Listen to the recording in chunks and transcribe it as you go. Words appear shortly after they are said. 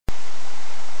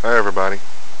Hi everybody,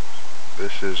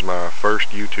 this is my first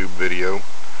YouTube video.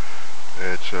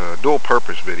 It's a dual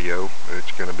purpose video.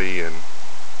 It's going to be an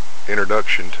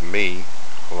introduction to me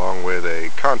along with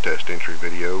a contest entry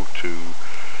video to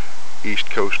East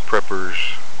Coast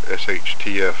Preppers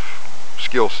SHTF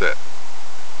skill set.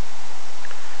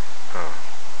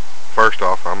 First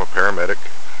off, I'm a paramedic.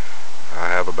 I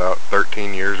have about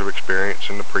 13 years of experience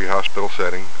in the pre-hospital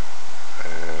setting,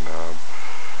 and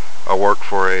I work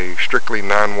for a strictly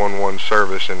 911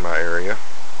 service in my area.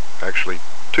 Actually,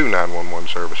 two 911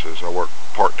 services. I work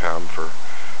part-time for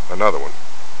another one.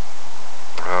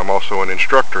 I'm also an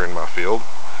instructor in my field,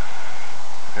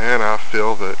 and I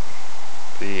feel that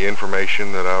the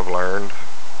information that I've learned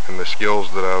and the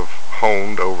skills that I've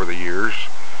honed over the years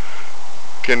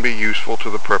can be useful to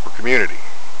the prepper community.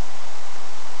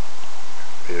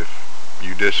 If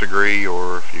you disagree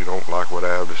or if you don't like what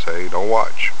I have to say, don't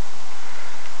watch.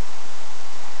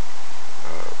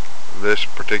 This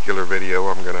particular video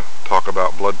I'm going to talk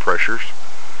about blood pressures,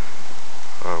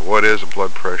 what is a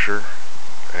blood pressure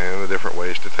and the different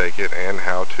ways to take it, and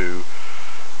how to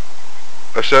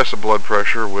assess a blood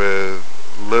pressure with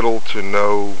little to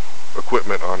no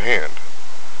equipment on hand.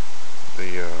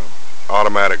 The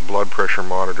automatic blood pressure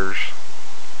monitors,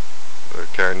 the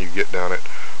kind you get down at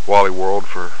Wally World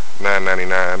for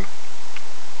 $9.99,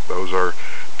 those are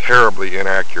terribly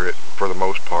inaccurate for the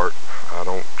most part. I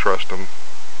don't trust them.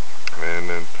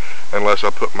 And unless I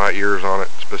put my ears on it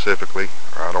specifically,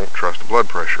 I don't trust blood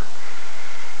pressure.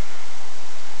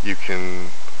 You can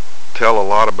tell a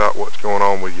lot about what's going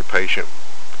on with your patient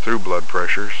through blood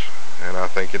pressures, and I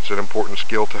think it's an important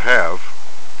skill to have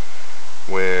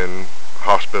when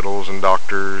hospitals and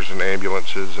doctors and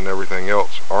ambulances and everything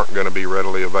else aren't going to be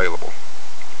readily available.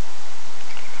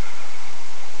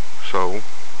 So,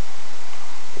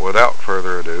 without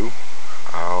further ado,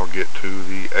 I'll get to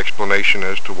the explanation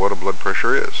as to what a blood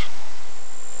pressure is.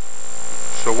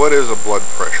 So what is a blood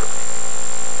pressure?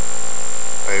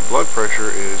 A blood pressure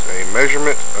is a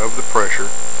measurement of the pressure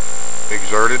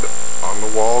exerted on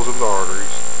the walls of the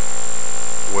arteries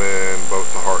when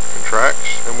both the heart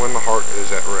contracts and when the heart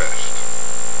is at rest.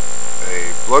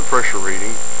 A blood pressure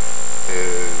reading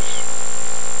is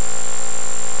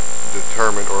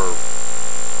determined or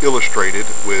illustrated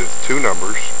with two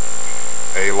numbers,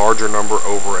 a larger number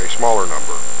over a smaller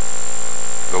number.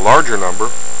 The larger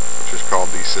number, which is called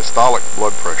the systolic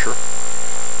blood pressure,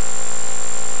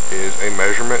 is a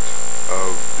measurement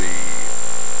of the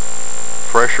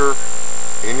pressure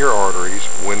in your arteries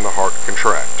when the heart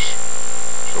contracts.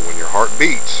 So when your heart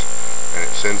beats and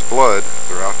it sends blood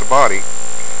throughout the body,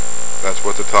 that's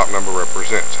what the top number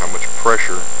represents, how much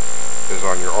pressure is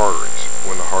on your arteries.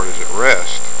 When the heart is at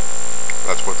rest,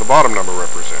 that's what the bottom number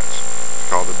represents.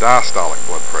 Called the diastolic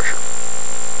blood pressure,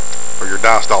 or your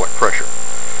diastolic pressure.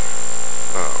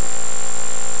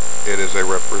 It is a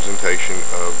representation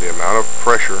of the amount of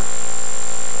pressure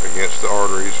against the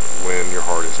arteries when your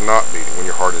heart is not beating, when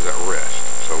your heart is at rest,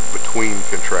 so between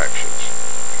contractions.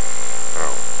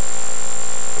 Now,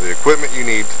 the equipment you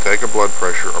need to take a blood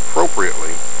pressure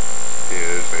appropriately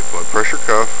is a blood pressure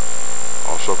cuff,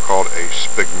 also called a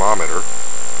sphygmometer,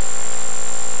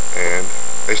 and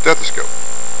a stethoscope.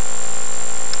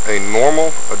 A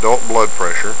normal adult blood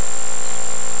pressure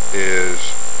is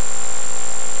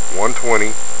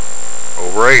 120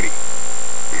 over 80.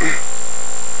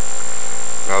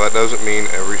 Now that doesn't mean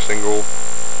every single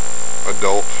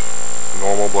adult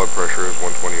normal blood pressure is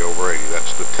 120 over 80.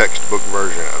 That's the textbook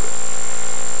version of it.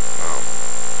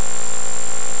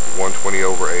 120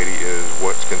 over 80 is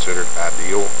what's considered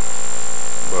ideal,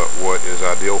 but what is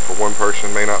ideal for one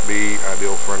person may not be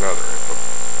ideal for another. If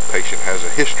a patient has a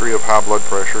history of high blood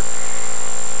pressure,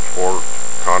 or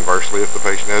conversely, if the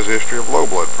patient has a history of low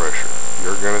blood pressure,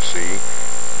 you're going to see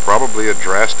probably a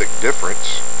drastic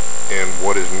difference in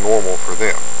what is normal for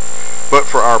them. But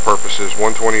for our purposes,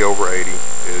 120 over 80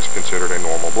 is considered a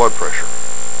normal blood pressure.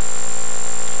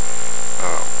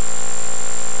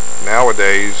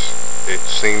 Nowadays, it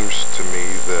seems to me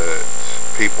that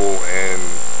people and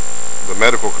the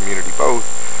medical community both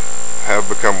have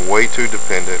become way too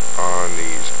dependent on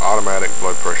these automatic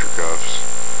blood pressure cuffs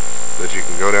that you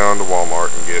can go down to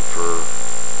Walmart and get for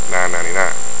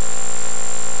 $9.99.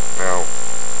 Now,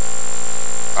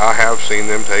 I have seen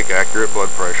them take accurate blood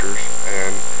pressures,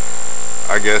 and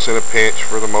I guess in a pinch,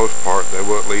 for the most part, they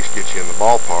will at least get you in the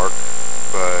ballpark,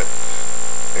 but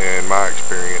in my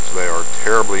experience, they are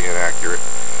terribly inaccurate,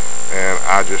 and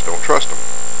I just don't trust them.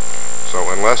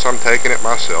 So unless I'm taking it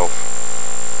myself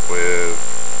with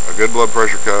a good blood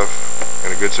pressure cuff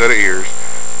and a good set of ears,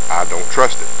 I don't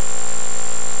trust it.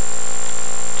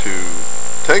 To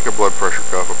take a blood pressure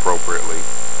cuff appropriately,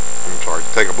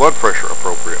 take a blood pressure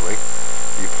appropriately,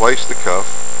 you place the cuff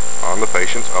on the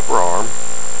patient's upper arm,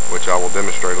 which I will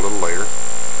demonstrate a little later,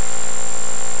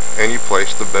 and you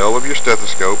place the bell of your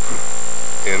stethoscope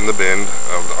in the bend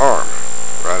of the arm,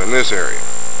 right in this area.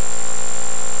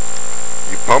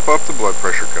 You pump up the blood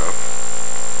pressure cuff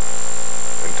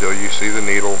until you see the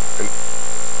needle, and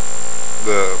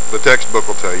the textbook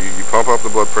will tell you, you pump up the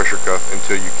blood pressure cuff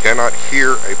until you cannot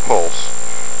hear a pulse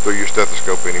through your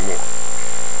stethoscope anymore.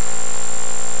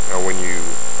 Now when you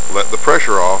let the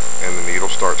pressure off and the needle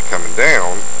starts coming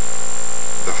down,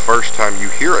 the first time you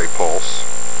hear a pulse,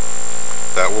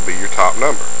 that will be your top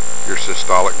number, your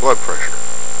systolic blood pressure.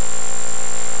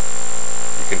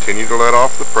 You continue to let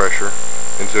off the pressure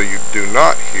until you do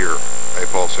not hear a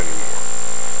pulse anymore.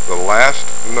 The last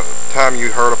time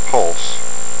you heard a pulse,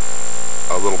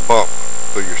 a little bump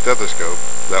through your stethoscope,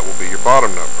 that will be your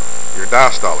bottom number, your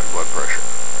diastolic blood pressure,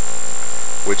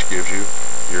 which gives you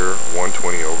your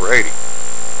 120/80.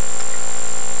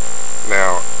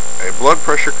 Now, a blood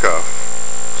pressure cuff,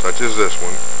 such as this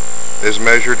one, is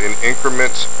measured in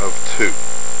increments of 2.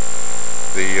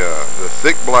 The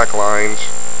thick black lines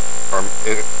are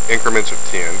in increments of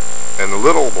 10, and the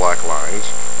little black lines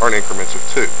are in increments of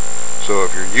 2. So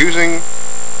if you're using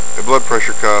a blood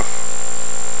pressure cuff,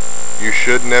 you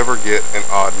should never get an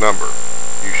odd number.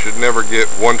 You should never get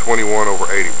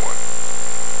 121/81.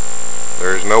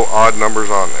 There's no odd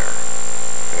numbers on there.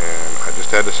 And I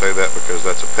just had to say that because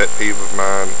that's a pet peeve of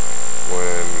mine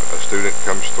when a student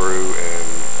comes through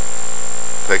and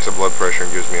takes a blood pressure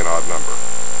and gives me an odd number.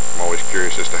 I'm always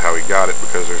curious as to how he got it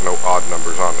because there's no odd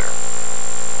numbers on there.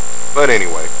 But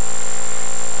anyway,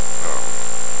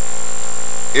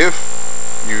 if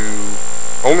you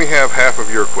only have half of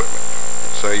your equipment,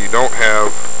 say you don't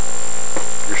have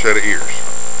your set of ears,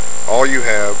 all you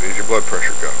have is your blood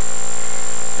pressure cuff,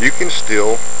 you can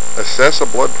still assess a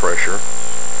blood pressure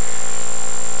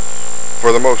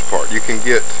for the most part. You can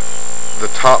get the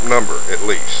top number at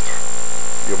least.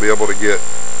 You'll be able to get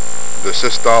the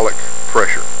systolic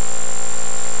pressure,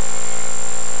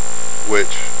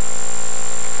 which,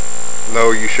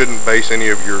 no, you shouldn't base any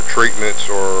of your treatments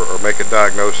or make a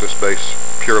diagnosis based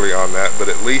purely on that, but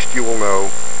at least you will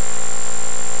know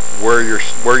where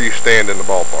you stand in the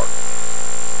ballpark.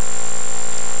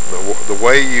 The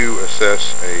way you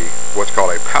assess what's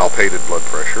called a palpated blood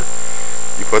pressure,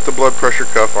 you put the blood pressure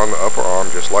cuff on the upper arm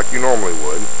just like you normally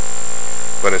would,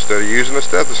 but instead of using a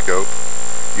stethoscope,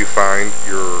 you find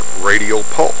your radial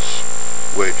pulse,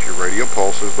 which your radial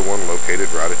pulse is the one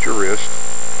located right at your wrist.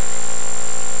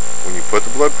 When you put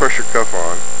the blood pressure cuff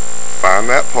on, find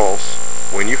that pulse.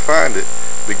 When you find it,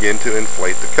 begin to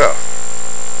inflate the cuff.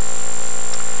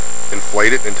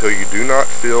 Inflate it until you do not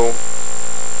feel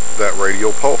that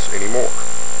radial pulse anymore.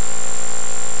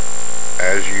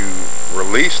 As you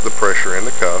release the pressure in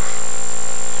the cuff,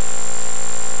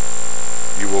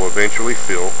 you will eventually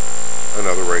feel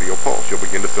another radial pulse. You'll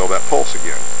begin to feel that pulse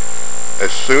again.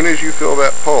 As soon as you feel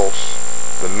that pulse,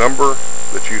 the number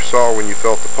that you saw when you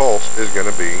felt the pulse is going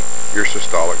to be your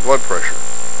systolic blood pressure.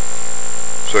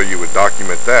 So you would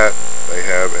document that. They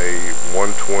have a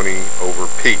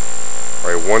 120/P,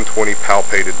 or a 120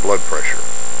 palpated blood pressure.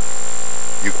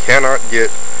 You cannot get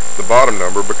the bottom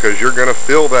number because you're going to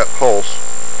feel that pulse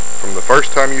from the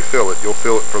first time you feel it. You'll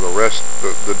feel it for the rest,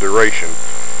 the duration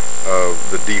of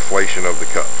the deflation of the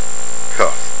cuff.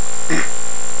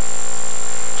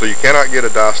 So you cannot get a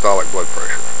diastolic blood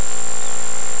pressure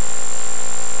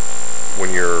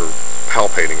when you're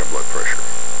palpating a blood pressure.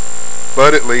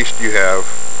 But at least you have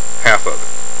half of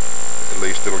it. At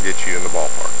least it'll get you in the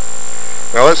ballpark.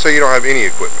 Now let's say you don't have any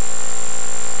equipment.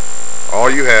 All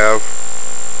you have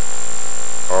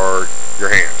are your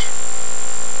hands.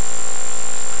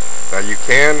 Now you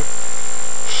can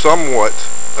somewhat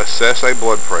assess a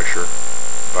blood pressure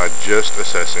by just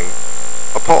assessing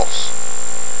a pulse.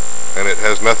 And it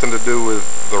has nothing to do with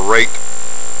the rate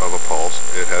of a pulse.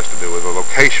 It has to do with the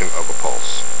location of a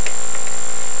pulse.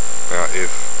 Now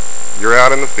if you're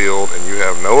out in the field and you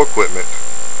have no equipment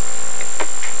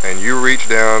and you reach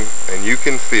down and you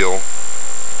can feel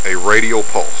a radial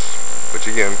pulse, which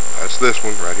again, that's this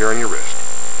one right here on your wrist.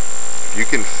 If you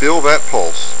can feel that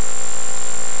pulse,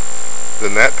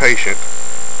 then that patient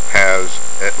has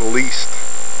at least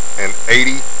an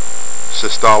 80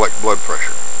 systolic blood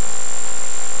pressure.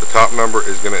 The top number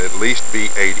is going to at least be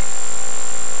 80.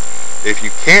 If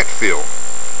you can't feel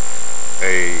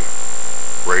a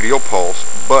radial pulse,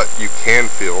 but you can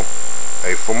feel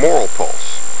a femoral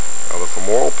pulse. Now the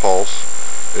femoral pulse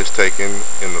is taken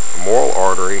in the femoral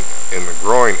artery in the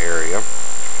groin area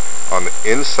on the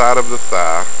inside of the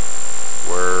thigh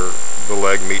where the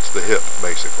leg meets the hip,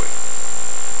 basically.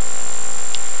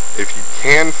 If you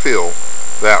can feel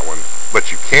that one,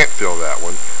 but you can't feel that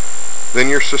one, then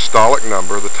your systolic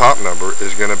number, the top number,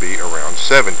 is going to be around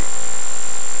 70.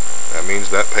 That means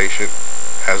that patient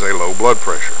has a low blood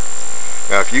pressure.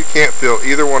 Now, if you can't feel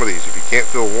either one of these, if you can't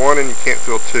feel one and you can't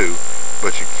feel two,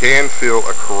 but you can feel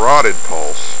a carotid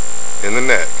pulse in the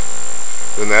neck,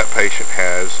 then that patient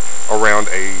has around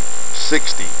a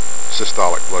 60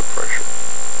 systolic blood pressure.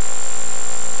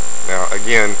 Now,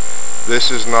 again, this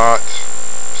is not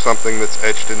something that's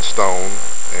etched in stone,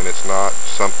 and it's not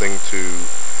something to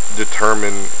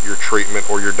determine your treatment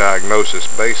or your diagnosis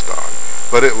based on,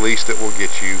 but at least it will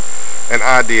get you an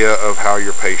idea of how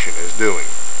your patient is doing.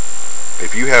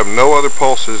 If you have no other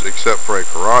pulses except for a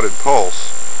carotid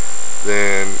pulse,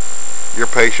 then your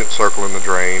patient's circling the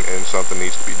drain and something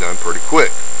needs to be done pretty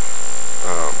quick.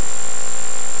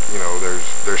 You know,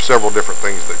 there's several different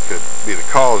things that could be the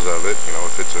cause of it. You know,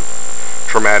 if it's a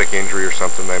traumatic injury or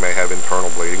something, they may have internal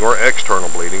bleeding or external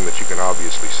bleeding that you can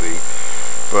obviously see.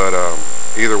 But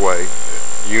either way,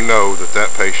 you know that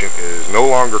that patient is no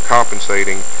longer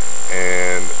compensating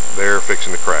and they're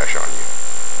fixing to crash on you.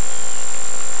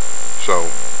 So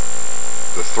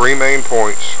the three main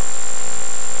points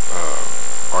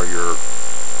are your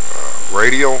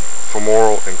radial,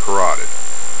 femoral, and carotid.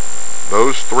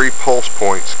 Those three pulse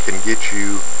points can get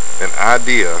you an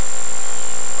idea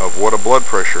of what a blood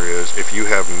pressure is if you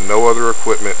have no other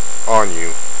equipment on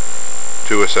you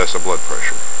to assess a blood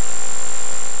pressure.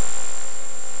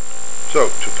 So,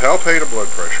 to palpate a blood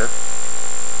pressure,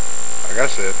 like I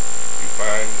said, you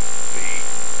find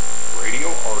the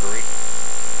radial artery,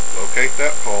 locate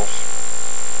that pulse.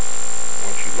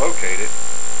 Once you locate it,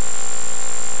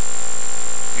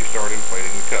 you start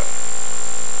inflating the cuff.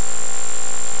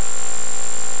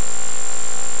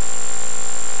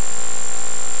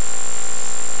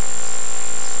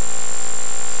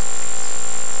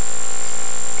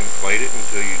 Inflate it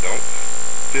until you don't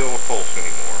feel a pulse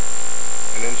anymore,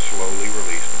 and then slowly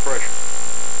release the pressure.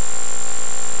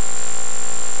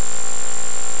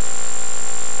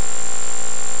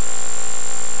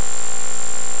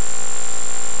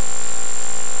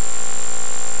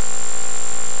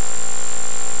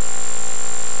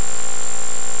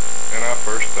 And I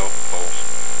first felt the pulse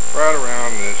right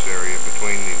around this area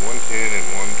between the 110 and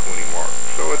 120 mark.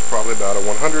 So it's probably about a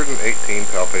 118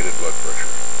 palpated blood pressure.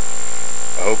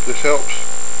 I hope this helps.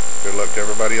 Good luck to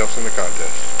everybody else in the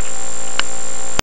contest.